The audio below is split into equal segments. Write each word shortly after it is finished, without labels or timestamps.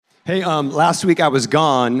Hey, last week I was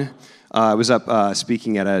gone. I was up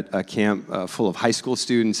speaking at a camp full of high school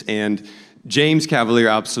students, and James Cavalier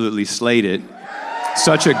absolutely slayed it.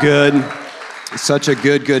 Such a good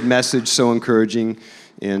message, so encouraging.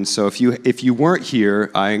 And so if you weren't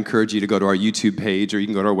here, I encourage you to go to our YouTube page, or you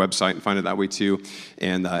can go to our website and find it that way too,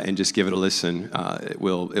 and just give it a listen. It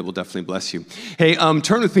will definitely bless you. Hey,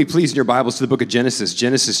 turn with me, please, in your Bibles to the book of Genesis.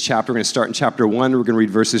 Genesis chapter. We're going to start in chapter 1. We're going to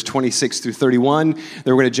read verses 26 through 31. Then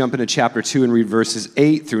we're going to jump into chapter 2 and read verses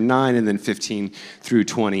 8 through 9, and then 15 through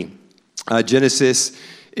 20. Genesis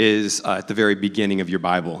is at the very beginning of your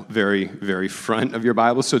Bible, very, very front of your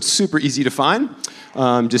Bible, so it's super easy to find.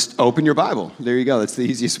 Just open your Bible. There you go. That's the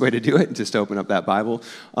easiest way to do it. Just open up that Bible.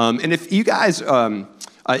 And if you guys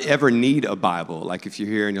ever need a Bible, like if you're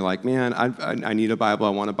here and you're like, man, I need a Bible,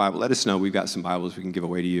 I want a Bible, let us know. We've got some Bibles we can give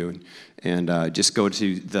away to you. And just go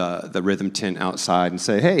to the rhythm tent outside and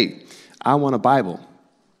say, hey, I want a Bible.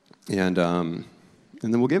 And then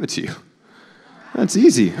we'll give it to you. That's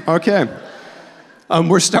easy. Okay.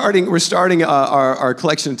 We're starting our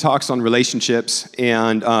collection of talks on relationships,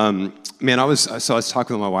 and man, I was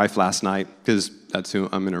talking with my wife last night, because that's who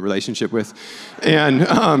I'm in a relationship with, and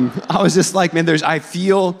I was just like, man, I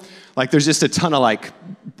feel just a ton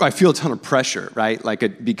of pressure, right?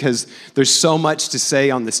 Because there's so much to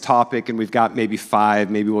say on this topic, and we've got maybe 5,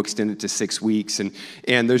 maybe we'll extend it to 6 weeks, and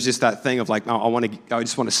there's just that thing of like, I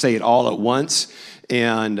just want to say it all at once,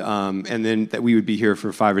 and then that we would be here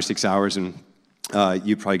for 5 or 6 hours, and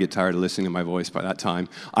you'd probably get tired of listening to my voice by that time.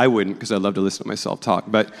 I wouldn't, because I love to listen to myself talk.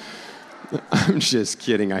 But I'm just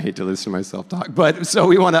kidding. I hate to listen to myself talk. But so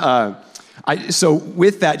we want to. So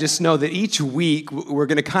with that, just know that each week we're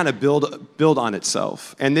going to kind of build on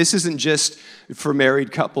itself. And this isn't just for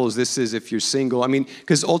married couples. This is if you're single. I mean,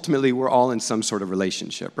 because ultimately we're all in some sort of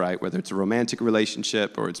relationship, right? Whether it's a romantic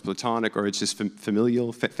relationship or it's platonic or it's just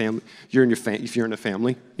familial, family. If you're in a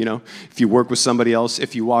family, if you work with somebody else,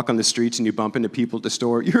 if you walk on the streets and you bump into people at the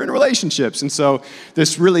store, you're in relationships. And so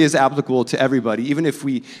this really is applicable to everybody, even if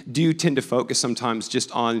we do tend to focus sometimes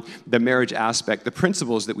just on the marriage aspect. The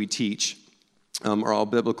principles that we teach are all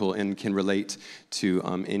biblical and can relate to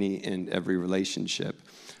any and every relationship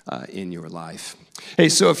in your life. Hey,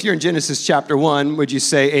 so if you're in Genesis chapter 1, would you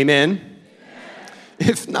say amen? Amen.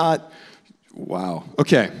 If not, wow.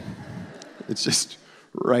 Okay. It's just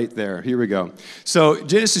right there. Here we go. So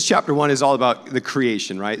Genesis chapter 1 is all about the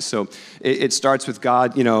creation, right? So it starts with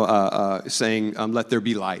God, saying, "Let there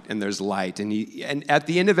be light," and there's light. And at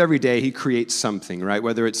the end of every day, He creates something, right?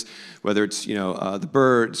 Whether it's the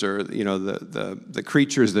birds or the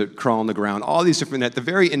creatures that crawl on the ground, all these different. At the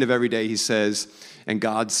very end of every day, He says, "And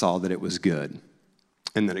God saw that it was good."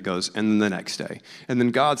 And then it goes, and then the next day. And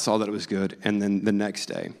then God saw that it was good, and then the next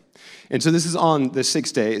day. And so this is on the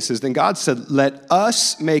 6th day. It says, "Then God said, let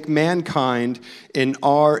us make mankind in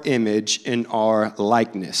our image, in our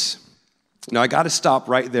likeness." Now, I got to stop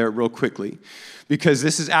right there real quickly, because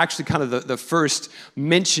this is actually kind of the first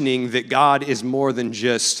mentioning that God is more than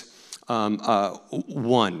just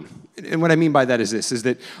one. And what I mean by that is this, is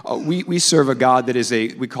that we serve a God that is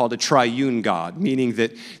we call it a triune God, meaning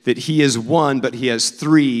that He is one, but He has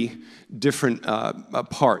 3 different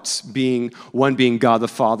parts, one being God the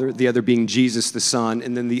Father, the other being Jesus the Son,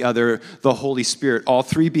 and then the other, the Holy Spirit, all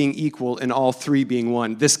 3 being equal and all 3 being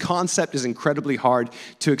one. This concept is incredibly hard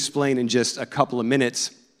to explain in just a couple of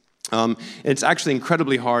minutes. It's actually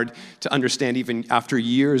incredibly hard to understand even after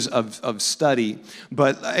years of study,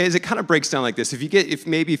 but as it kind of breaks down like this,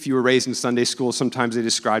 if you were raised in Sunday school, sometimes they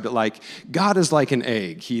described it like God is like an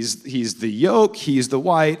egg. He's the yolk, He's the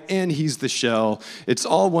white, and He's the shell. It's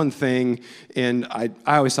all one thing, and I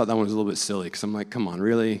always thought that one was a little bit silly, because I'm like, come on,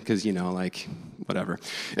 really? Because, whatever.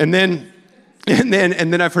 And then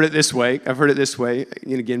I've heard it this way.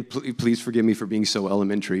 And again, please forgive me for being so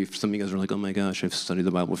elementary. Some of you guys are like, oh my gosh, I've studied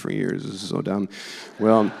the Bible for years. This is so dumb.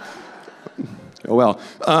 Well,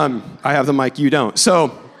 I have the mic, you don't.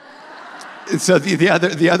 So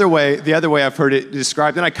the other way I've heard it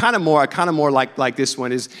described, and I kind of more like this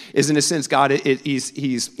one is in a sense God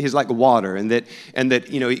he's like water, and that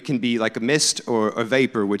it can be like a mist or a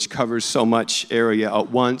vapor which covers so much area at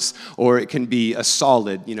once, or it can be a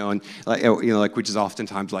solid, which is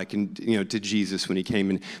oftentimes like to Jesus when He came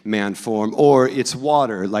in man form, or it's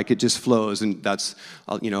water, like it just flows, and that's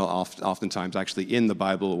oftentimes actually in the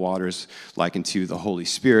Bible water's likened to the Holy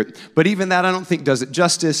Spirit. But even that I don't think does it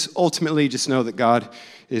justice. Ultimately, just know that God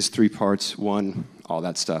is 3 parts, one, all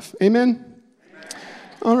that stuff. Amen? Amen.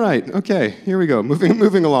 All right, okay, here we go,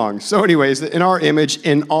 moving along. So anyways, in our image,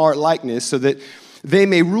 in our likeness, so that They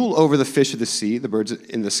may rule over the fish of the sea, the birds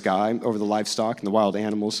in the sky, over the livestock and the wild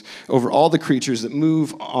animals, over all the creatures that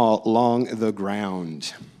move along the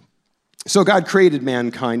ground. So God created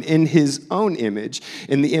mankind in his own image.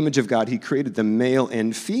 In the image of God, he created them, male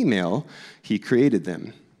and female, he created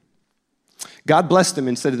them. God blessed them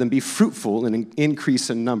and said to them, be fruitful and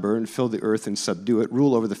increase in number and fill the earth and subdue it.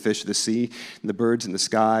 Rule over the fish of the sea and the birds in the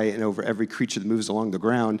sky and over every creature that moves along the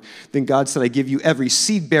ground. Then God said, I give you every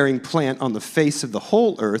seed-bearing plant on the face of the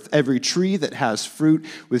whole earth, every tree that has fruit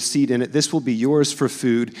with seed in it. This will be yours for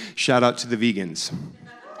food. Shout out to the vegans.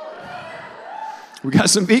 We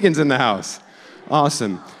got some vegans in the house.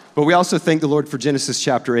 Awesome. But we also thank the Lord for Genesis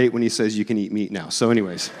chapter 8 when he says you can eat meat now. So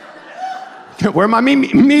anyways. Where are my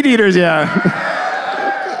meat eaters? Yeah.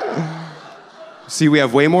 See, we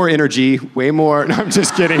have way more energy, way more. No, I'm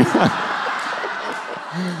just kidding.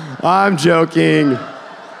 I'm joking.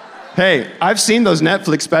 Hey, I've seen those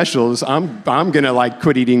Netflix specials. I'm gonna like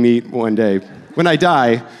quit eating meat one day when I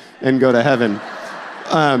die and go to heaven.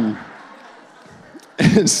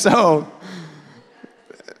 And so,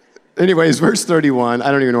 anyways, verse 31.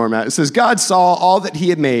 I don't even know where I'm at. It says, God saw all that he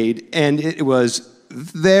had made, and it was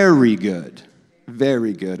very good.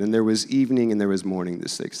 Very good. And there was evening and there was morning the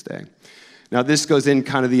sixth day. Now, this goes in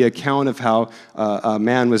kind of the account of how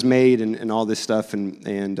man was made and all this stuff and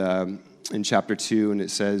in chapter 2, and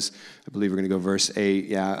it says, I believe we're going to go verse 8,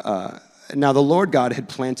 yeah. Now, the Lord God had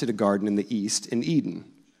planted a garden in the east in Eden.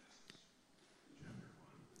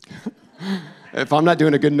 If I'm not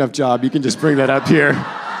doing a good enough job, you can just bring that up here.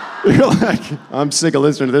 You're like, I'm sick of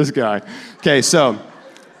listening to this guy. Okay, so...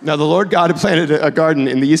 Now the Lord God had planted a garden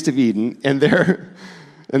in the east of Eden, and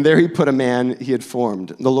there he put a man he had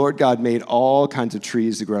formed. The Lord God made all kinds of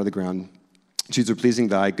trees to grow out of the ground. Trees were pleasing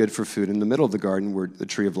to the eye, good for food. In the middle of the garden were the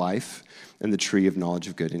tree of life and the tree of knowledge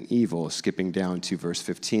of good and evil. Skipping down to verse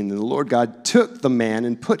 15. Then the Lord God took the man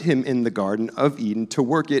and put him in the garden of Eden to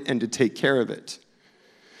work it and to take care of it.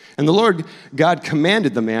 And the Lord God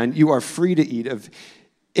commanded the man, you are free to eat of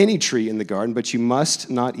any tree in the garden, but you must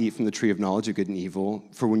not eat from the tree of knowledge of good and evil,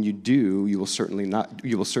 for when you do, you will certainly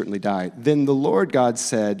die. Then the Lord God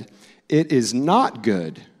said, it is not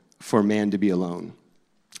good for man to be alone.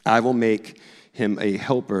 I will make him a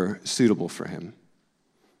helper suitable for him.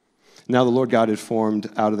 Now the Lord God had formed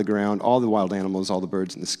out of the ground all the wild animals, all the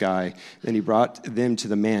birds in the sky. Then he brought them to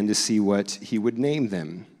the man to see what he would name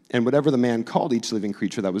them. And whatever the man called each living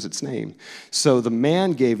creature, that was its name. So the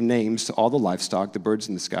man gave names to all the livestock, the birds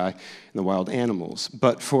in the sky, and the wild animals.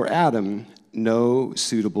 But for Adam, no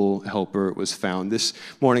suitable helper was found. This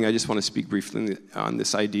morning, I just want to speak briefly on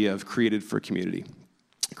this idea of created for community.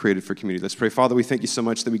 Created for community. Let's pray. Father, we thank you so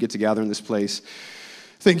much that we get to gather in this place.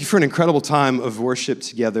 Thank you for an incredible time of worship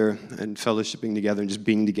together and fellowshipping together and just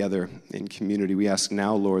being together in community. We ask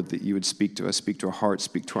now, Lord, that you would speak to us, speak to our hearts,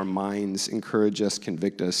 speak to our minds, encourage us,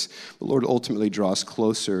 convict us. But Lord, ultimately draw us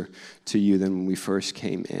closer to you than when we first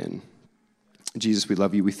came in. Jesus, we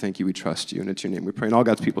love you, we thank you, we trust you, and it's your name we pray. And all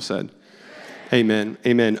God's people said, amen,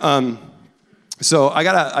 amen. So I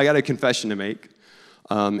got a confession to make,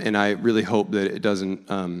 and I really hope that it doesn't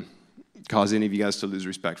cause any of you guys to lose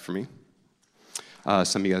respect for me.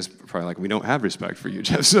 Some of you guys are probably like, we don't have respect for you,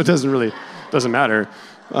 Jeff, so it doesn't matter.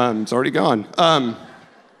 It's already gone.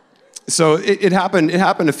 So it happened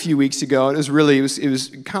a few weeks ago, and it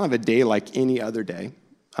was kind of a day like any other day.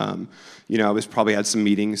 I was probably had some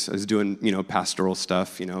meetings. I was doing, pastoral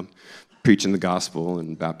stuff, preaching the gospel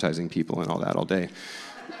and baptizing people and all that all day.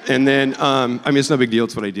 And then, it's no big deal.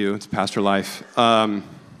 It's what I do. It's pastor life. I'm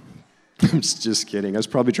just kidding. I was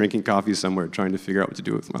probably drinking coffee somewhere trying to figure out what to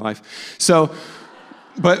do with my life. So,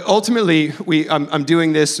 but ultimately, I'm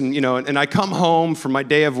doing this, and I come home from my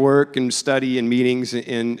day of work and study and meetings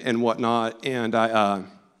and whatnot, and I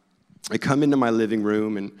come into my living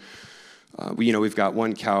room, and we've got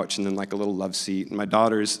one couch and then like a little love seat, and my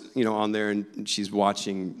daughter's on there, and she's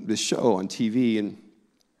watching this show on TV, and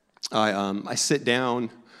I sit down,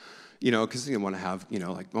 because I want to have,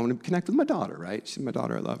 I want to connect with my daughter, right? She's my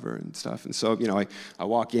daughter, I love her and stuff, and so I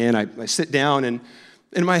walk in, I sit down, and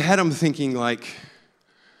in my head I'm thinking like,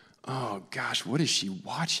 oh gosh, what is she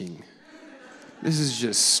watching? This is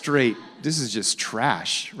just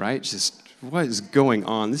trash, right? Just what is going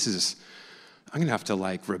on? I'm gonna have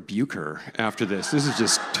to rebuke her after this. This is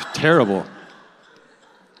just terrible.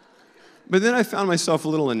 But then I found myself a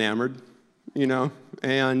little enamored,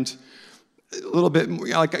 and a little bit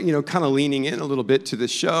kind of leaning in a little bit to the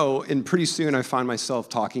show, and pretty soon I find myself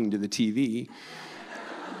talking to the TV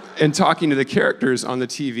and talking to the characters on the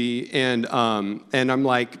TV, and I'm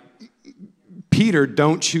like, Peter,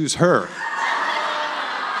 don't choose her.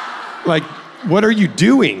 what are you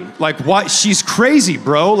doing? Like, what? She's crazy,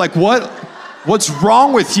 bro. Like, what's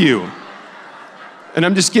wrong with you? And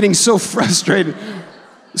I'm just getting so frustrated.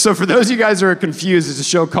 So for those of you guys who are confused, it's a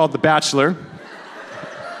show called The Bachelor.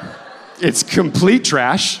 It's complete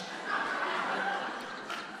trash.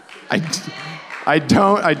 I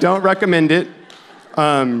don't recommend it.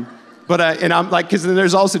 I'm like, because then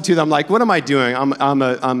there's also too, I'm like, what am I doing? I'm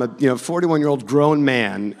a 41-year-old grown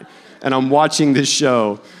man, and I'm watching this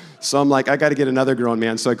show. So I'm like, I got to get another grown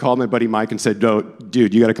man. So I called my buddy Mike and said,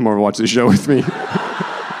 dude, you got to come over and watch this show with me.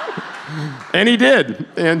 And he did.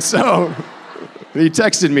 And so he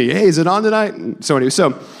texted me, hey, is it on tonight? And so anyway,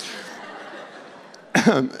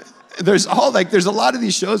 there's a lot of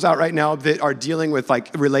these shows out right now that are dealing with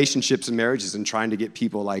like relationships and marriages and trying to get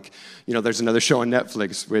people like, there's another show on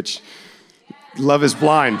Netflix, which Love is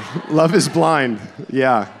Blind. Love is Blind.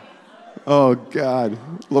 Yeah. Oh God,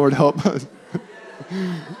 Lord help us.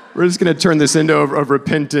 We're just gonna turn this into a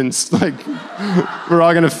repentance. Like, we're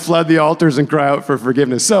all gonna flood the altars and cry out for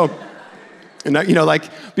forgiveness. So, and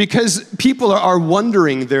because people are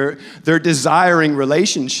wondering, they're desiring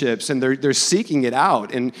relationships and they're seeking it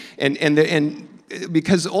out, and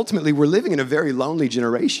because ultimately we're living in a very lonely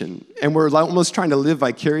generation, and we're almost trying to live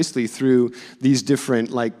vicariously through these different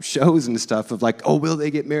like shows and stuff of like, oh, will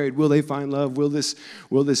they get married? Will they find love? Will this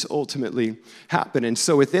ultimately happen? And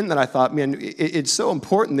so within that, I thought, man, it's so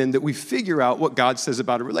important then that we figure out what God says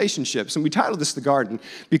about relationships. And we titled this The Garden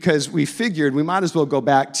because we figured we might as well go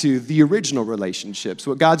back to the original relationships,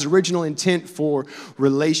 what God's original intent for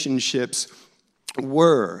relationships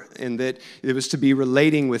were, and that it was to be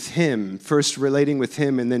relating with Him, first relating with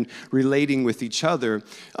Him and then relating with each other.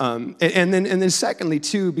 And then secondly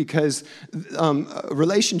too, because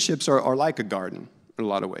relationships are like a garden in a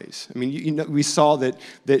lot of ways. I mean, we saw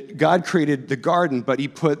that God created the garden, but He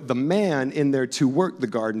put the man in there to work the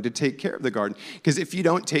garden, to take care of the garden. Because if you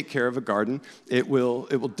don't take care of a garden, it will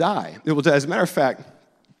die. It will die. As a matter of fact,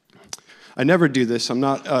 I never do this. I'm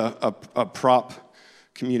not a prop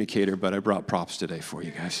communicator, but I brought props today for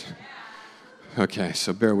you guys. Okay,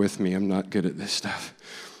 so bear with me. I'm not good at this stuff.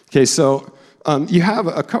 Okay, so you have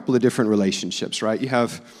a couple of different relationships, right? You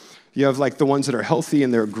have like the ones that are healthy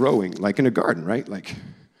and they're growing, like in a garden, right? Like,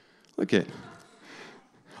 look at.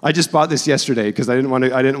 I just bought this yesterday because I didn't want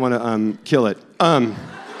to kill it.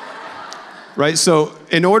 Right. So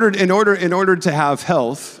in order to have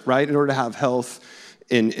health, right? In order to have health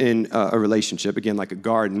in a relationship, again, like a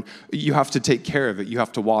garden, you have to take care of it. You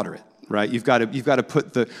have to water it, right? You've got to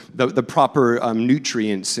put the proper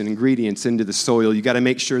nutrients and ingredients into the soil. You got to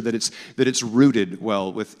make sure that it's rooted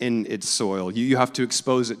well within its soil. You have to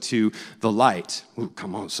expose it to the light. Ooh,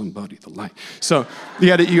 come on, somebody, the light. So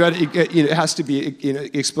it has to be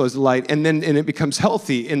exposed to the light, and it becomes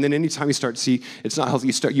healthy. And then anytime you start to see it's not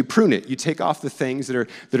healthy, you prune it. You take off the things that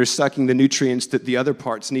are sucking the nutrients that the other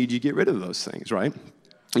parts need. You get rid of those things, right?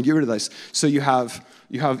 And get rid of this. So you have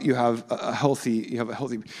a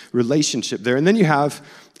healthy relationship there, and then you have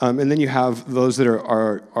those that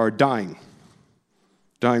are dying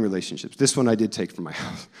relationships. This one I did take from my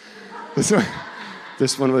house.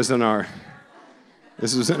 This one was in our.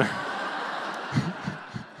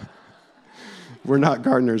 We're not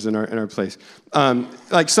gardeners in our place.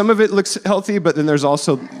 Like some of it looks healthy, but then there's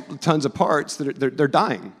also tons of parts that they're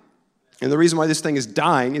dying. And the reason why this thing is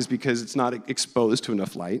dying is because it's not exposed to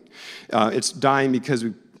enough light. It's dying because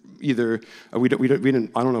we didn't.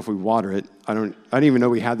 I don't know if we water it. I didn't even know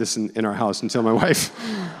we had this in our house until my wife.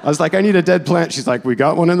 I was like, I need a dead plant. She's like, we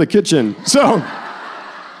got one in the kitchen. So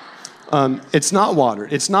it's not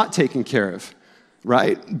watered. It's not taken care of,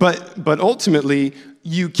 right? But ultimately,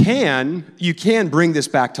 you can bring this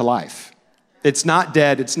back to life. It's not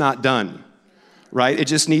dead. It's not done. Right? It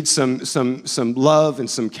just needs some love and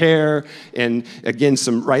some care, and again,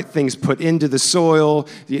 some right things put into the soil.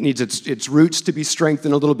 It needs its roots to be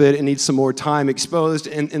strengthened a little bit. It needs some more time exposed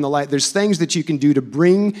in the light. There's things that you can do to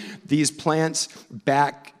bring these plants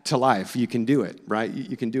back to life. You can do it, right?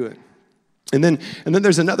 You can do it. And then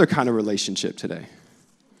there's another kind of relationship today.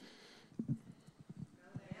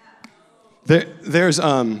 There's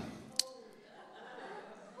a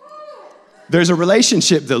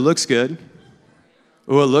relationship that looks good.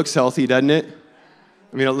 Oh, it looks healthy, doesn't it?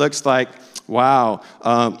 I mean, it looks like, wow,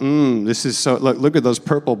 this is so, look at those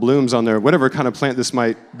purple blooms on there, whatever kind of plant this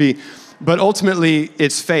might be. But ultimately,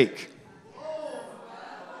 it's fake.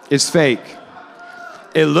 It's fake.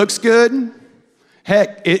 It looks good.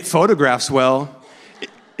 Heck, it photographs well.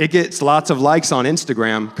 It gets lots of likes on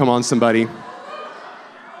Instagram. Come on, somebody.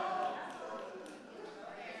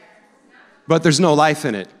 But there's no life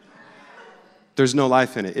in it. There's no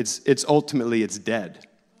life in it. It's ultimately dead.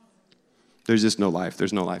 there's just no life.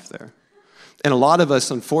 There's no life there. And a lot of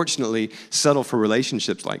us, unfortunately, settle for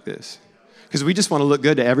relationships like this because we just want to look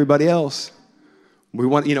good to everybody else. We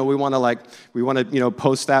want to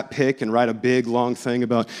post that pic and write a big, long thing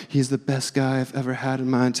about, he's the best guy I've ever had in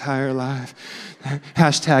my entire life.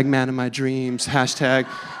 Hashtag man of my dreams. Hashtag,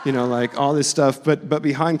 all this stuff. But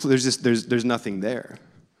behind, there's nothing there.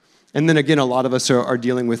 And then again, a lot of us are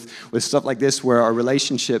dealing with stuff like this where our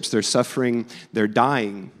relationships, they're suffering, they're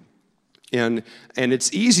dying. And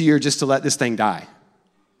it's easier just to let this thing die.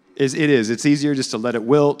 It is. It's easier just to let it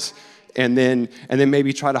wilt and then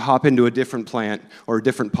maybe try to hop into a different plant or a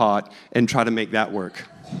different pot and try to make that work.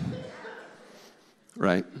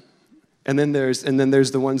 Right? And then there's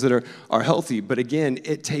the ones that are healthy. But again,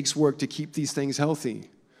 it takes work to keep these things healthy.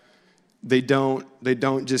 They don't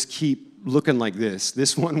just keep looking like this.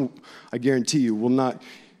 This one, I guarantee you, will not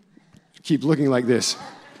keep looking like this.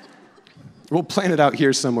 We'll plant it out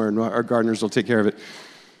here somewhere, and our gardeners will take care of it.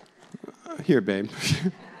 Here, babe.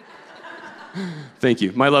 Thank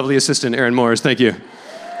you. My lovely assistant, Erin Morris, thank you.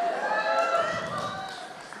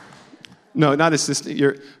 No, not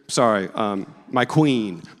assistant. Sorry. My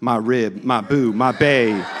queen, my rib, my boo, my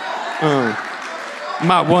bae,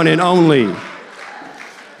 my one and only.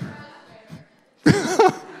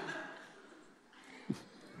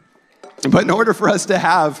 But in order for us to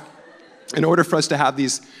have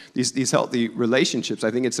these healthy relationships,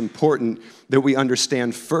 I think it's important that we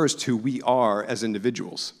understand first who we are as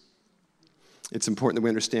individuals. It's important that we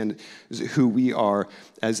understand who we are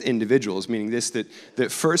as individuals, meaning this,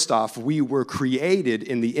 that first off, we were created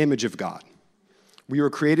in the image of God. We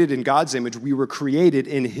were created in God's image. We were created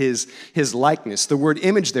in his likeness. The word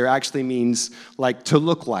image there actually means like to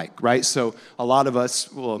look like, right? So a lot of us,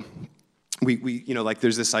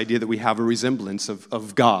 there's this idea that we have a resemblance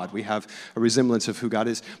of God. We have a resemblance of who God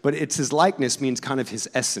is. But it's his likeness means kind of his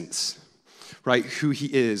essence, right? Who he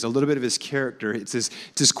is, a little bit of his character. It's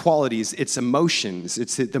his qualities, it's emotions.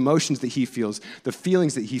 It's the emotions that he feels, the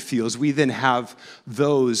feelings that he feels. We then have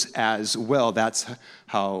those as well. That's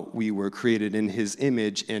how we were created in his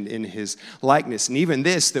image and in his likeness. And even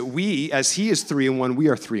this, that we, as he is 3 in 1, we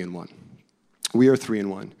are 3 in 1. We are 3 in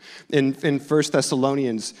 1. In 1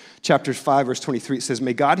 Thessalonians chapter 5, verse 23, it says,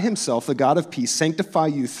 "May God himself, the God of peace, sanctify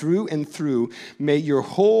you through and through. May your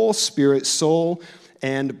whole spirit, soul,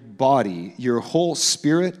 and body, your whole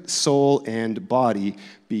spirit, soul, and body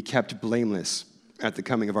be kept blameless at the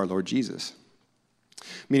coming of our Lord Jesus."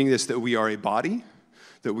 Meaning this, that we are a body,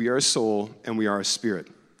 that we are a soul, and we are a spirit.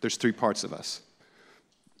 There's 3 parts of us.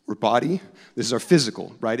 We're body. This is our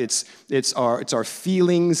physical, right? It's our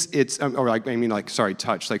feelings.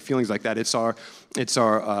 Touch, like feelings like that. It's our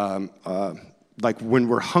like when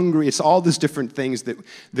we're hungry. It's all these different things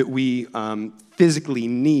that we physically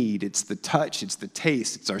need. It's the touch. It's the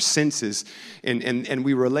taste. It's our senses, and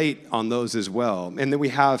we relate on those as well. And then we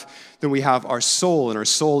have our soul, and our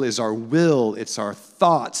soul is our will. It's our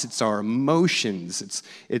thoughts. It's our emotions.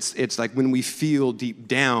 It's like when we feel deep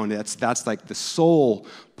down. That's like the soul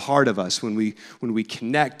part of us when we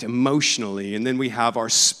connect emotionally. And then we have our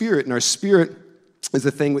spirit, and our spirit is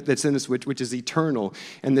the thing that's in us, which is eternal.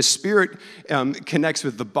 And the spirit connects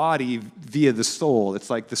with the body via the soul. It's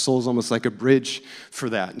like the soul is almost like a bridge for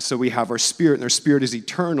that. And so we have our spirit, and our spirit is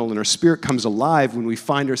eternal, and our spirit comes alive when we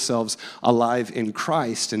find ourselves alive in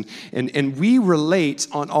Christ. And we relate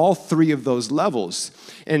on all 3 of those levels.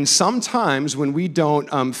 And sometimes when we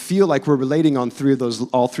don't feel like we're relating on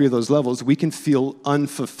all three of those levels, we can feel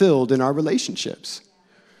unfulfilled in our relationships.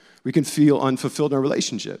 We can feel unfulfilled in our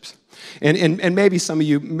relationships. And maybe some of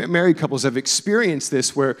you married couples have experienced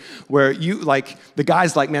this where you, like, the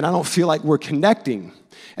guy's like, man, I don't feel like we're connecting.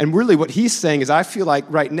 And really what he's saying is, I feel like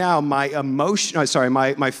right now my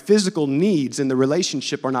physical needs in the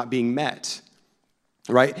relationship are not being met.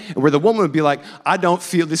 Right? And where the woman would be like, I don't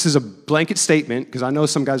feel, this is a blanket statement, because I know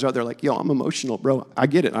some guys are out there like, yo, I'm emotional, bro. I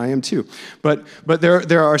get it. I am too. But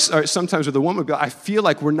there are sometimes where the woman would be like, I feel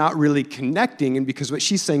like we're not really connecting. And because what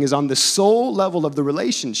she's saying is on the soul level of the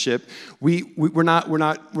relationship, we're not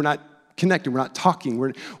connecting. We're not talking.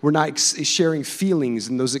 We're not sharing feelings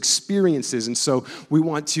and those experiences. And so we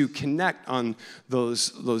want to connect on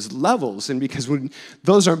those levels. And because when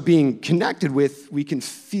those aren't being connected with, we can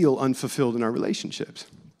feel unfulfilled in our relationships.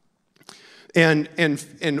 And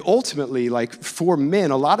ultimately, like for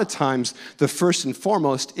men, a lot of times the first and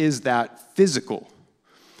foremost is that physical.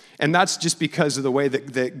 And that's just because of the way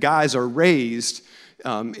that guys are raised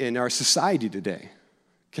in our society today.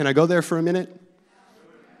 Can I go there for a minute?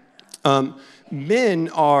 Men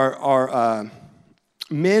are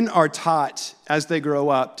taught as they grow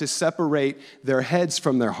up to separate their heads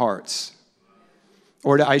from their hearts.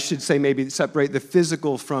 Or I should say maybe separate the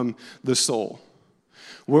physical from the soul.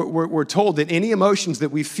 We're told that any emotions that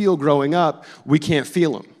we feel growing up, we can't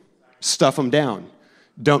feel them. Stuff them down.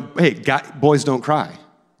 Boys don't cry.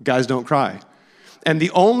 Guys don't cry. And the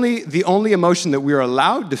only emotion that we're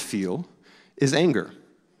allowed to feel is anger.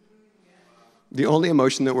 The only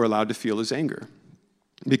emotion that we're allowed to feel is anger.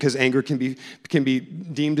 Because anger can be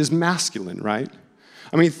deemed as masculine, right?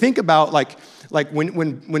 I mean, think about like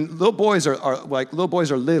when little boys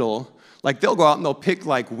are little, like they'll go out and they'll pick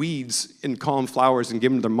like weeds and call them flowers and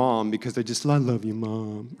give them to their mom because they just, I love you,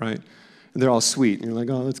 Mom, right? And they're all sweet. And you're like,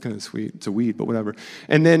 oh, that's kind of sweet. It's a weed, but whatever.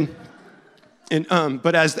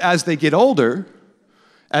 But as they get older,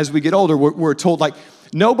 we're told like,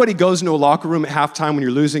 nobody goes into a locker room at halftime when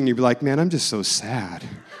you're losing and you'd be like, man, I'm just so sad.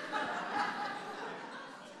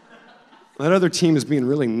 That other team is being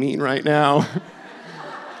really mean right now.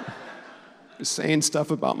 Saying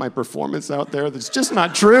stuff about my performance out there that's just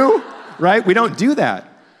not true, right? We don't do that.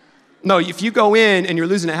 No, if you go in and you're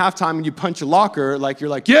losing at halftime and you punch a locker, like you're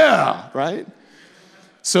like, yeah, right?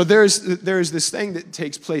 So there's this thing that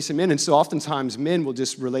takes place in men, and so oftentimes men will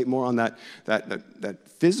just relate more on that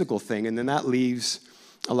physical thing, and then that leaves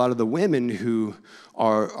a lot of the women who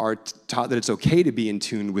are taught that it's okay to be in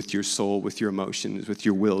tune with your soul, with your emotions, with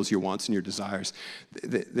your wills, your wants, and your desires.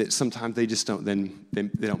 That sometimes they just don't. They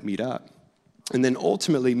don't meet up. And then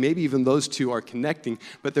ultimately, maybe even those two are connecting,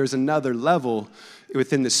 but there's another level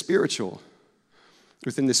within the spiritual.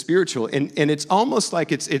 And it's almost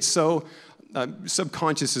like it's so,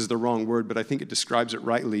 subconscious is the wrong word, but I think it describes it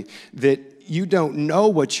rightly, that you don't know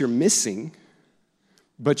what you're missing,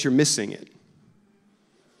 but you're missing it.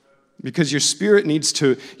 Because your spirit needs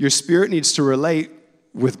to relate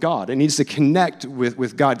with God. It needs to connect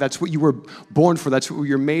with God. That's what you were born for. That's what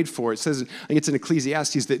you're made for. It says, I think it's in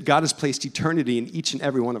Ecclesiastes, that God has placed eternity in each and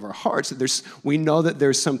every one of our hearts. That we know that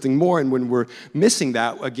there's something more, and when we're missing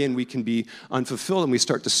that, again, we can be unfulfilled, and we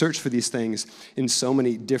start to search for these things in so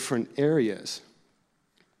many different areas.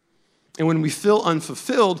 And when we feel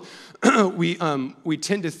unfulfilled, we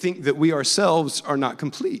tend to think that we ourselves are not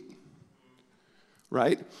complete.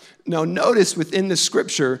 Right? Now, notice within the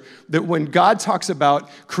scripture that when God talks about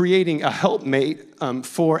creating a helpmate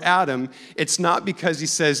for Adam, it's not because he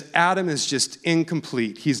says Adam is just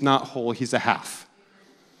incomplete. He's not whole. He's a half.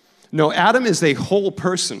 No, Adam is a whole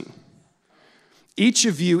person. Each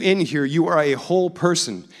of you in here, you are a whole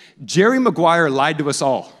person. Jerry Maguire lied to us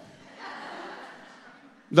all.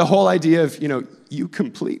 The whole idea of, you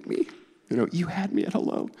complete me. You had me at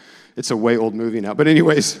hello. It's a way old movie now. But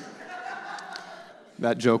anyways...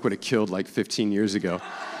 That joke would have killed like 15 years ago.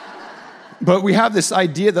 But we have this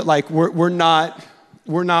idea that like we're not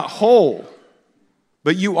whole.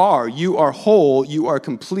 But you are. You are whole. You are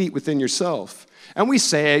complete within yourself. And we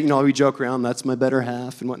say, we joke around, that's my better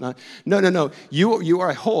half and whatnot. No. You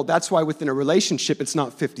are whole. That's why within a relationship, it's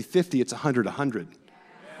not 50-50, it's 100-100.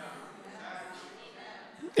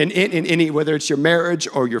 In any, whether it's your marriage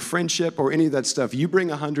or your friendship or any of that stuff, you bring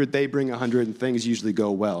 100, they bring 100, and things usually go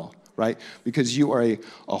well. Right? Because you are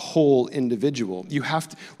a whole individual.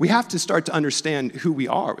 We have to start to understand who we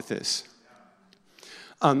are with this.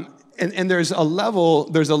 And there's a level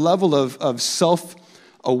of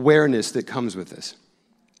self-awareness that comes with this.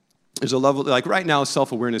 There's a level, like right now,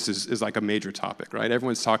 self-awareness is like a major topic, right?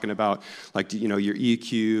 Everyone's talking about like, your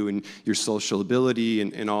EQ and your social ability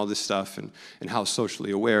and all this stuff and how socially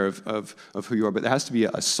aware of who you are. But there has to be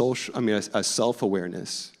a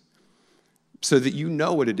self-awareness, so that you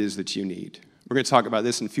know what it is that you need. We're going to talk about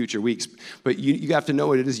this in future weeks, but you have to know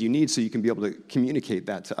what it is you need so you can be able to communicate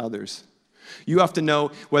that to others. You have to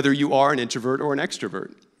know whether you are an introvert or an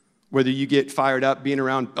extrovert, whether you get fired up being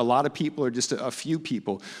around a lot of people or just a few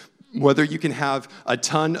people, whether you can have a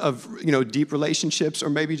ton of deep relationships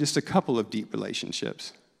or maybe just a couple of deep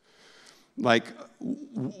relationships. Like,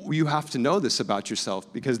 you have to know this about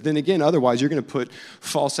yourself, because then again, otherwise you're going to put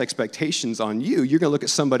false expectations on you. You're going to look at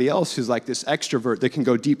somebody else who's like this extrovert that can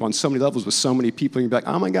go deep on so many levels with so many people, and you're like,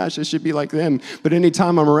 oh my gosh, I should be like them. But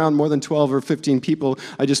anytime I'm around more than 12 or 15 people,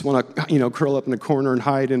 I just want to, curl up in a corner and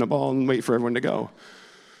hide in a ball and wait for everyone to go.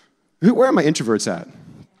 Where are my introverts at?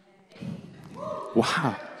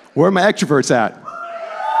 Wow. Where are my extroverts at?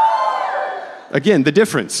 Again, the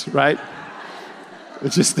difference, right?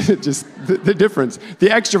 It's just the difference. The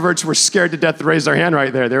extroverts were scared to death to raise their hand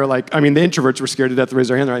right there. They were like, the introverts were scared to death to raise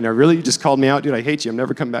their hand right now. Really? You just called me out? Dude, I hate you. I'm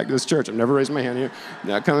never coming back to this church. I'm never raising my hand here.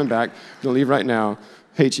 Not coming back. I'm going to leave right now.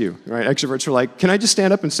 Hate you, right? Extroverts were like, can I just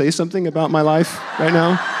stand up and say something about my life right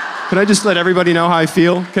now? Can I just let everybody know how I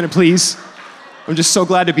feel? Can it please? I'm just so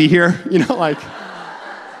glad to be here.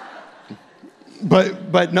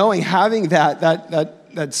 But knowing, having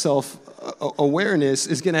that self-awareness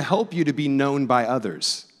is going to help you to be known by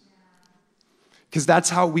others. Because that's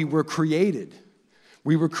how we were created.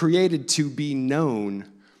 We were created to be known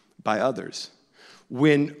by others.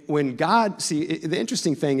 When God, see, the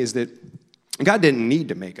interesting thing is that God didn't need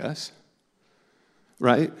to make us,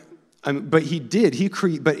 right? But he did. He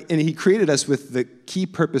created us with the key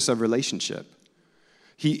purpose of relationship.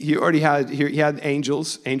 He had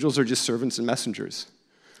angels. Angels are just servants and messengers.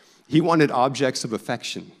 He wanted objects of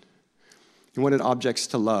affection. He wanted objects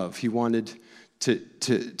to love. He wanted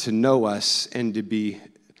to know us and to be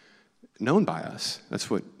known by us. That's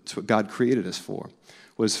what God created us for,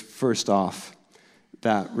 was first off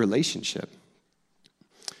that relationship.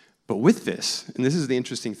 But with this, and this is the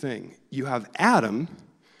interesting thing, you have Adam,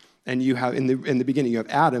 and you have, in the beginning, you have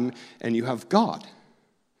Adam and you have God.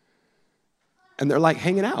 And they're like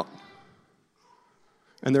hanging out.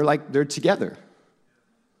 And they're together.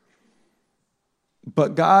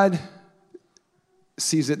 But God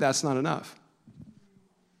sees that that's not enough.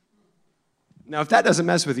 Now, if that doesn't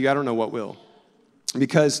mess with you, I don't know what will.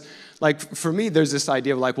 Because, like, for me, there's this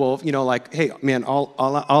idea of like, well, you know, like, hey, man,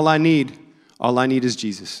 all I need is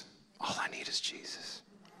Jesus. All I need is Jesus.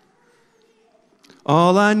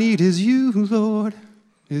 All I need is you, Lord,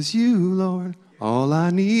 is you, Lord. All I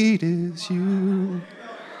need is you.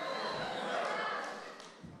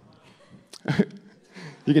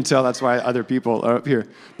 You can tell that's why other people are up here.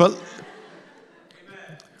 But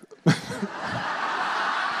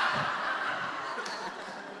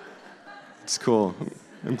it's cool.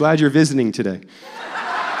 I'm glad you're visiting today.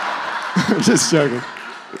 Just joking.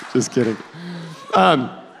 Just kidding.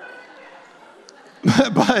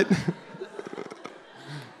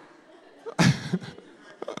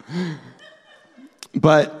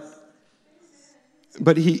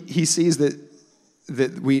 But he sees that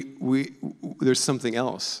we there's something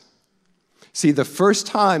else. See, the first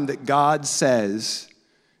time that God says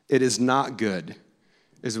it is not good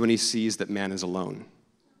is when he sees that man is alone.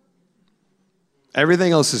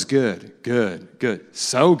 Everything else is good,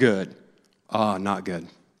 so good. Oh, not good.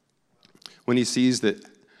 When he sees that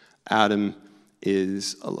Adam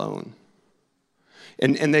is alone.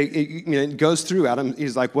 And it goes through Adam.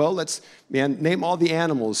 He's like, well, name all the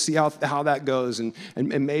animals, see how that goes. And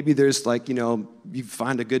maybe there's like, you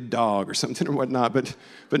find a good dog or something or whatnot. But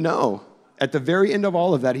no, at the very end of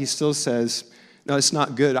all of that, he still says, no, it's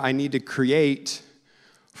not good. I need to create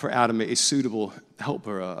for Adam a suitable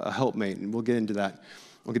helper, a helpmate. And we'll get into that.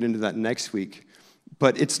 We'll get into that next week.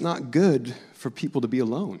 But it's not good for people to be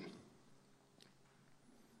alone.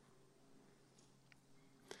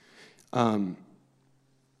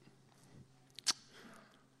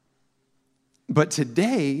 But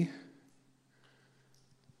today,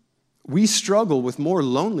 we struggle with more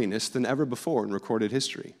loneliness than ever before in recorded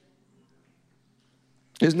history.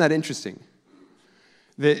 Isn't that interesting?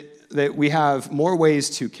 That we have more ways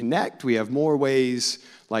to connect. We have more ways,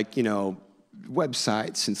 like,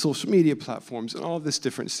 websites and social media platforms and all this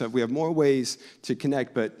different stuff. We have more ways to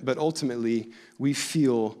connect, but ultimately, we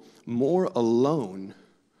feel more alone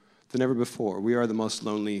than ever before. We are the most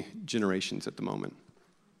lonely generations at the moment.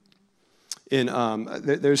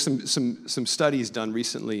 There's some studies done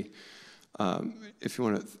recently. If you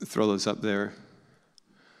want to throw those up there.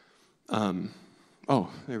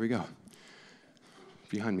 There we go.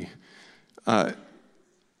 Behind me.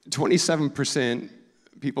 27%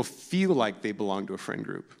 people feel like they belong to a friend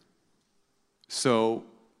group. So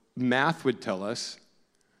math would tell us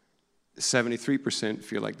 73%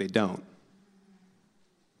 feel like they don't.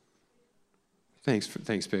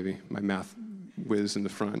 Thanks, baby. My math whiz in the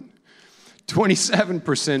front.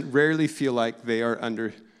 27% rarely feel like they are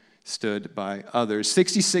understood by others.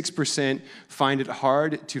 66% find it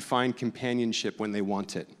hard to find companionship when they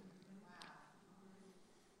want it.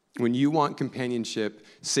 When you want companionship,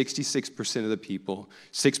 66% of the people,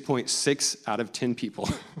 6.6 out of 10 people,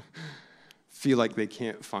 feel like they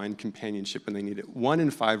can't find companionship when they need it. 1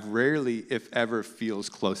 in 5 rarely, if ever, feels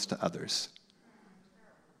close to others.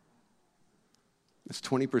 That's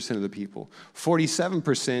 20% of the people.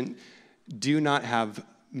 47% do not have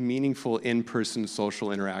meaningful in-person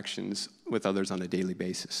social interactions with others on a daily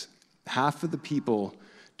basis. Half of the people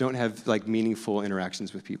don't have meaningful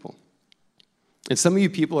interactions with people. And some of you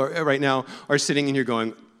people right now are sitting in here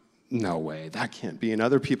going, no way, that can't be. And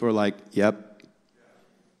other people are like, yep,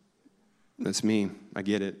 that's me. I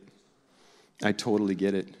get it. I totally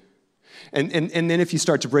get it. And then if you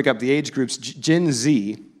start to break up the age groups, Gen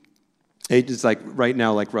Z, ages right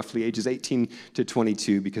now, roughly ages 18 to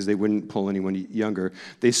 22, because they wouldn't pull anyone younger,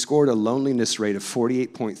 they scored a loneliness rate of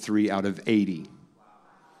 48.3 out of 80.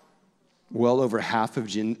 well over half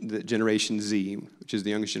of the Generation Z, which is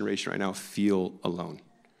the youngest generation right now, feel alone.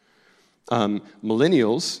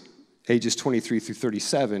 Millennials, ages 23 through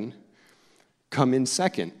 37, come in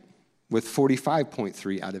second with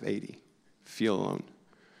 45.3 out of 80 feel alone.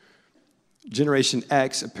 Generation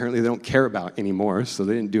X, apparently they don't care about anymore, so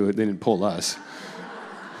they didn't do it, they didn't pull us.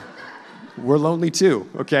 We're lonely too,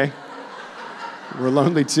 okay? We're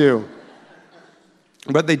lonely too.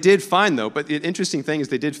 But they did find, though, but the interesting thing is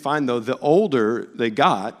they did find, though, the older they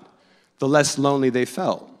got, the less lonely they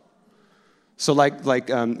felt. So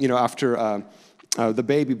after the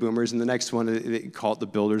baby boomers, and the next one, they call it the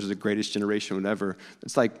builders, the greatest generation, whatever,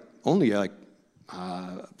 it's like only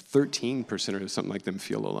 13% or something like them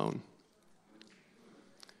feel alone.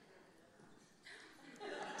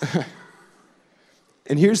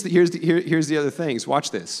 And here's the other things. Watch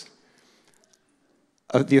this.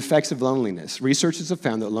 The effects of loneliness. Researchers have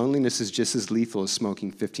found that loneliness is just as lethal as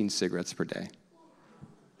smoking 15 cigarettes per day.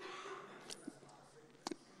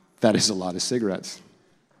 That is a lot of cigarettes.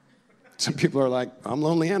 Some people are like, I'm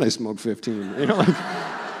lonely and I smoke 15.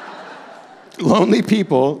 Lonely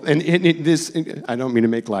people, and this, I don't mean to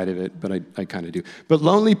make light of it, but I kind of do. But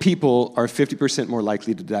lonely people are 50% more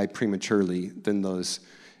likely to die prematurely than those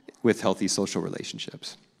with healthy social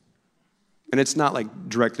relationships. And it's not like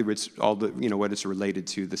directly what it's related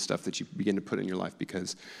to, the stuff that you begin to put in your life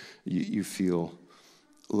because you feel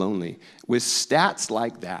lonely. With stats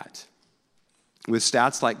like that,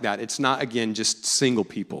 it's not, again, just single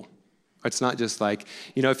people. It's not just like,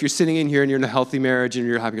 if you're sitting in here and you're in a healthy marriage and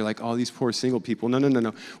you're happy, you're like, oh, these poor single people. No.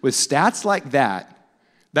 With stats like that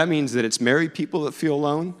means that it's married people that feel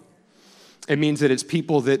alone. It means that it's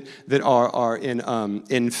people that are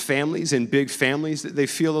in families, in big families, that they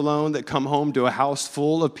feel alone, that come home to a house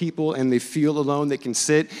full of people and they feel alone. They can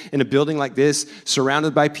sit in a building like this,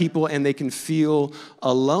 surrounded by people, and they can feel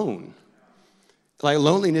alone. Like,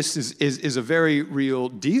 loneliness is a very real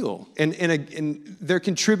deal. And they're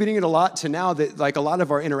contributing it a lot to now that, like, a lot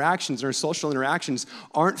of our interactions, our social interactions,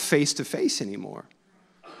 aren't face-to-face anymore.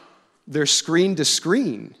 They're screen to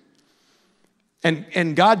screen.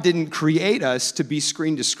 And God didn't create us to be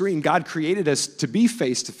screen to screen. God created us to be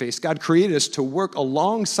face to face. God created us to work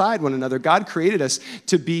alongside one another. God created us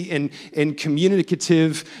to be in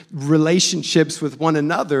communicative relationships with one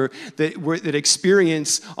another that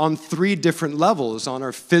experience on 3 different levels: on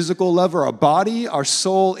our physical level, our body, our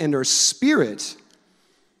soul, and our spirit.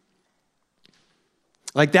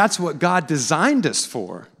 Like, that's what God designed us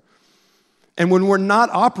for. And when we're not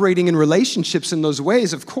operating in relationships in those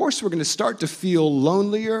ways, of course, we're going to start to feel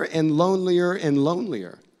lonelier and lonelier and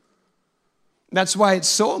lonelier. That's why it's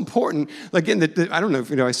so important. Again, I don't know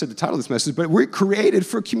if I said the title of this message, but we're created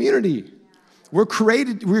for community. We're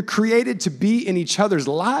created to be in each other's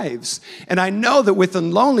lives. And I know that with the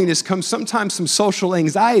loneliness comes sometimes some social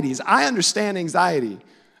anxieties. I understand anxiety.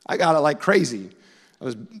 I got it like crazy.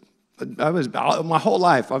 I was my whole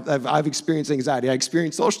life, I've experienced anxiety. I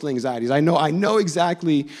experienced social anxieties. I know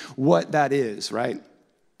exactly what that is, right?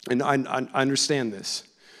 And I understand this.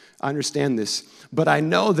 But I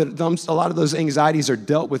know that a lot of those anxieties are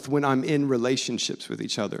dealt with when I'm in relationships with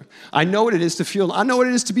each other. I know what it is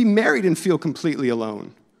to be married and feel completely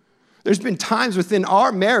alone. There's been times within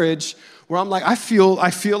our marriage where I'm like, I feel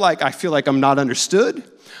like I'm not understood.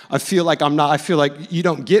 I feel like you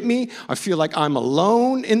don't get me. I feel like I'm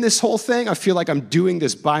alone in this whole thing. I feel like I'm doing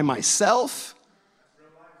this by myself.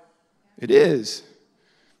 It is.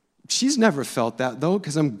 She's never felt that, though,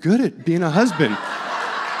 because I'm good at being a husband.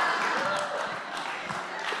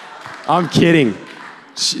 I'm kidding.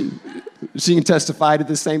 She can testify to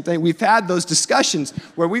the same thing. We've had those discussions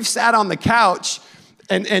where we've sat on the couch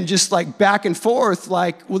and just like back and forth,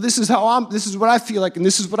 like, well, this is what I feel like, and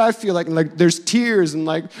this is what I feel like, and like there's tears, and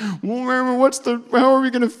like, well, how are we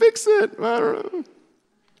gonna fix it? I don't know.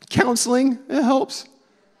 Counseling, it helps.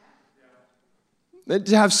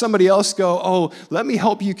 To have somebody else go, oh, let me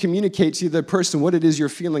help you communicate to the other person what it is you're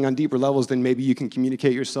feeling on deeper levels than maybe you can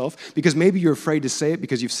communicate yourself, because maybe you're afraid to say it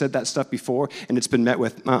because you've said that stuff before and it's been met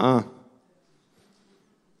with,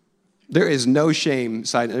 There is no shame.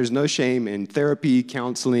 There's no shame in therapy,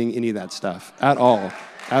 counseling, any of that stuff at all.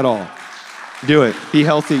 Do it. Be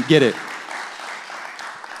healthy. Get it.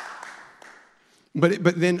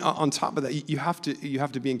 But then on top of that, you have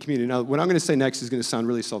to be in community. Now, what I'm going to say next is going to sound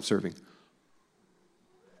really self-serving.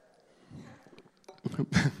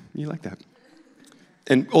 You like that?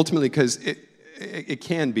 And ultimately, because it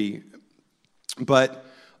can be. But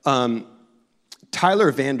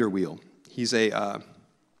Tyler Vanderweel, he's a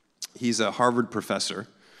Harvard professor,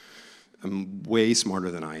 way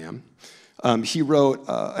smarter than I am. He wrote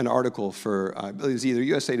an article for, I believe it was either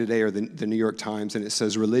USA Today or the New York Times, and it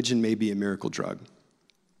says, religion may be a miracle drug.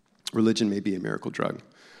 Religion may be a miracle drug.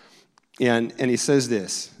 And he says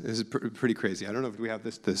this is pretty crazy. I don't know if we have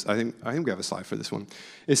this. I think we have a slide for this one.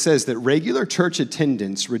 It says that regular church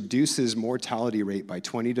attendance reduces mortality rate by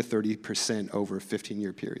 20 to 30% over a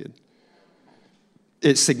 15-year period.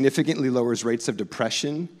 It significantly lowers rates of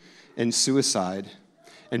depression and suicide,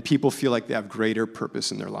 and people feel like they have greater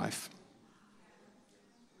purpose in their life.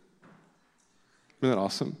 Isn't that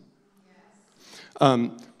awesome?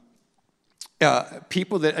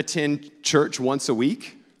 People that attend church once a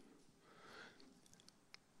week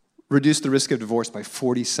reduce the risk of divorce by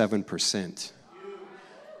 47%.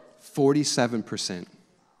 47%.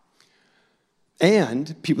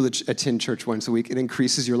 And people that attend church once a week, it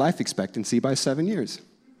increases your life expectancy by 7 years.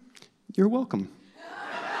 You're welcome.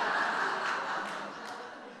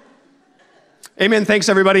 Amen. Thanks,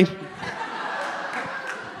 everybody.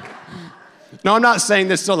 No, I'm not saying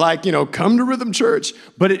this to come to Rhythm Church.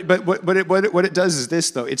 But what it does is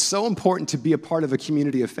this, though. It's so important to be a part of a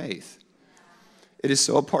community of faith. It is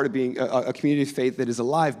so a part of being a community of faith that is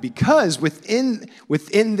alive, because within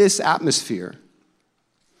this atmosphere,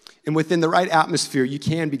 and within the right atmosphere, you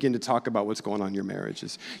can begin to talk about what's going on in your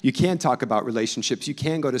marriages. You can talk about relationships. You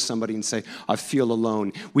can go to somebody and say, I feel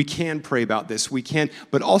alone. We can pray about this. We can,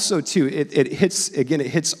 but also too, it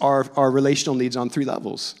hits our relational needs on 3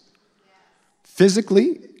 levels.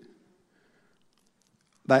 Physically,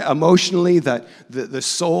 emotionally, the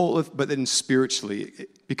soul, but then spiritually,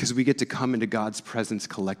 because we get to come into God's presence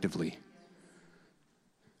collectively.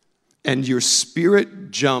 And your spirit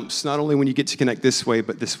jumps, not only when you get to connect this way,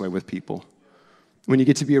 but this way with people. When you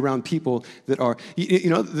get to be around people that are,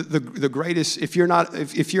 the greatest, if you're not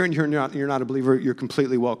a believer, you're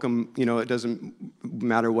completely welcome. It doesn't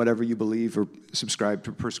matter whatever you believe or prescribe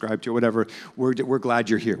to or whatever. We're glad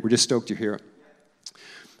you're here. We're just stoked you're here.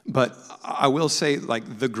 But I will say, one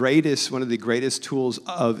of the greatest tools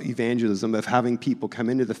of evangelism, of having people come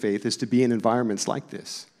into the faith, is to be in environments like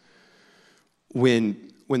this. When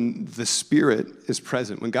the Spirit is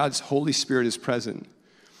present, when God's Holy Spirit is present,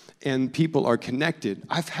 and people are connected.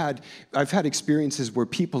 I've had experiences where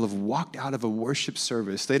people have walked out of a worship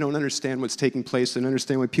service. They don't understand what's taking place. They don't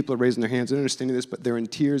understand why people are raising their hands. They don't understand this, but they're in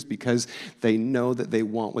tears because they know that they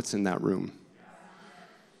want what's in that room.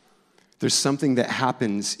 There's something that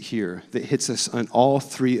happens here that hits us on all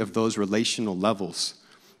 3 of those relational levels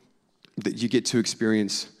that you get to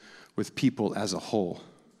experience with people as a whole.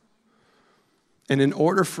 And in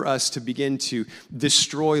order for us to begin to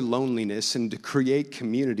destroy loneliness and to create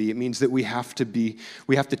community, it means that we have to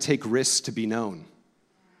take risks to be known.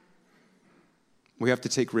 We have to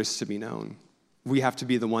take risks to be known. We have to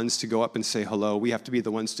be the ones to go up and say hello. We have to be the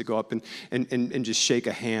ones to go up and just shake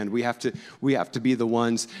a hand. We have to be the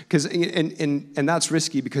ones, because and that's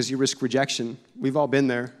risky because you risk rejection. We've all been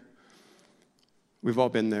there. We've all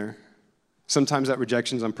been there. Sometimes that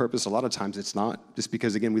rejection's on purpose. A lot of times it's not, just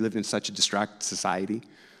because, again, we live in such a distracted society.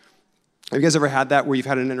 Have you guys ever had that where you've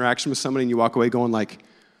had an interaction with somebody and you walk away going like,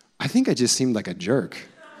 I think I just seemed like a jerk?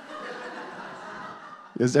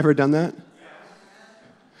 You guys ever done that?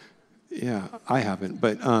 Yeah, I haven't,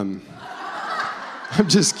 but I'm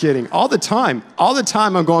just kidding. All the time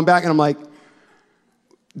I'm going back and I'm like,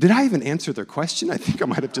 did I even answer their question? I think I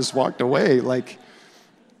might have just walked away.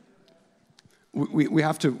 We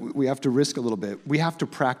have to risk a little bit. We have to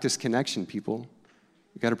practice connection, people.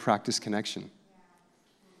 We got to practice connection.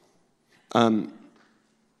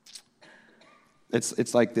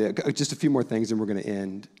 It's like just a few more things, and we're going to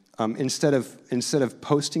end. Instead of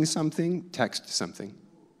posting something, text something.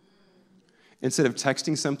 Instead of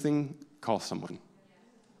texting something, call someone.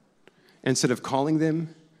 Instead of calling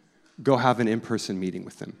them, go have an in-person meeting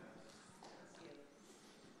with them.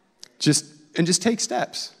 Just take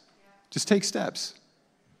steps. Just take steps.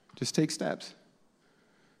 Just take steps.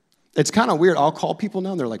 It's kind of weird. I'll call people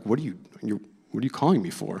now, and they're like, what are you calling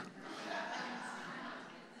me for?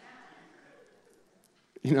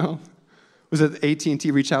 Was it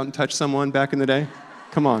AT&T reach out and touch someone back in the day?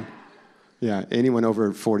 Come on. Yeah, anyone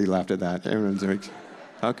over 40 laughed at that. Everyone's like,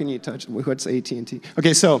 how can you touch, what's AT&T?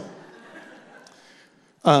 Okay, so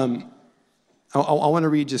I want to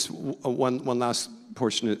read just one last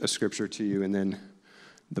portion of scripture to you, and then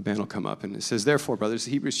the band will come up. And it says, therefore, brothers,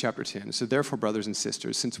 Hebrews chapter 10. It says, therefore, brothers and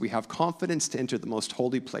sisters, since we have confidence to enter the most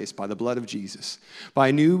holy place by the blood of Jesus, by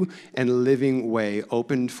a new and living way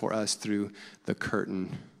opened for us through the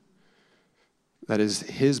curtain that is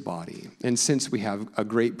his body. And since we have a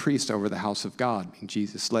great priest over the house of God,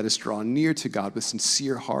 Jesus, let us draw near to God with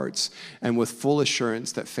sincere hearts and with full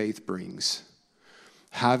assurance that faith brings.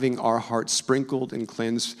 having our hearts sprinkled and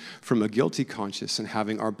cleansed from a guilty conscience and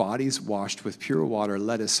having our bodies washed with pure water,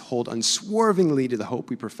 let us hold unswervingly to the hope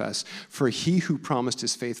we profess, for he who promised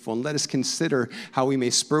is faithful. And let us consider how we may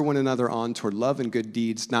spur one another on toward love and good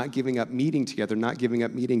deeds, not giving up meeting together, not giving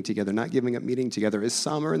up meeting together, not giving up meeting together, as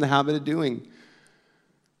some are in the habit of doing.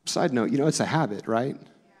 Side note, it's a habit, right?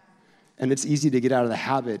 And it's easy to get out of the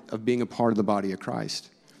habit of being a part of the body of Christ.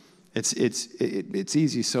 It's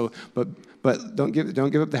easy. So, but don't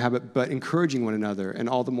give up the habit, but encouraging one another, and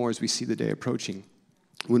all the more as we see the day approaching.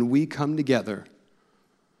 When we come together,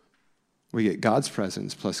 we get God's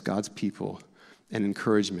presence plus God's people and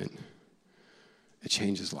encouragement. It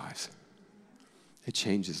changes lives. It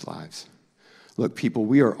changes lives. Look, people,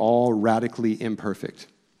 we are all radically imperfect,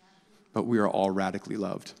 but we are all radically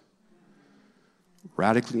loved.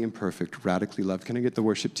 Radically imperfect, radically loved. Can I get the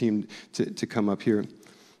worship team to come up here?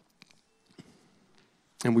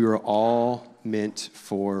 And we were all meant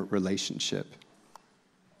for relationship.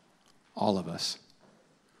 All of us.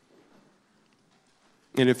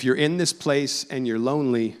 And if you're in this place and you're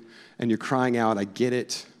lonely and you're crying out, I get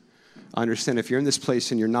it. I understand. If you're in this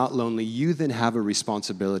place and you're not lonely, you then have a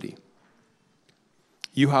responsibility.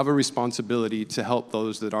 You have a responsibility to help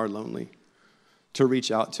those that are lonely, to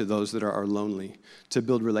reach out to those that are lonely, to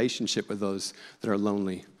build relationship with those that are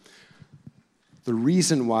lonely. The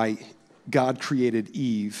reason why God created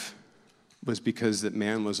Eve was because that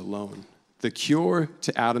man was alone. The cure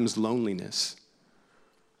to Adam's loneliness.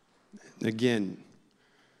 Again,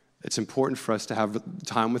 it's important for us to have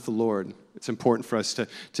time with the Lord. It's important for us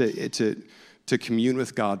to commune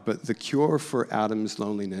with God. But the cure for Adam's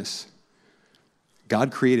loneliness,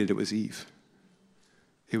 God created it was Eve.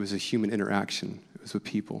 It was a human interaction. It was with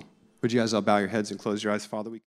people. Would you guys all bow your heads and close your eyes? Father, we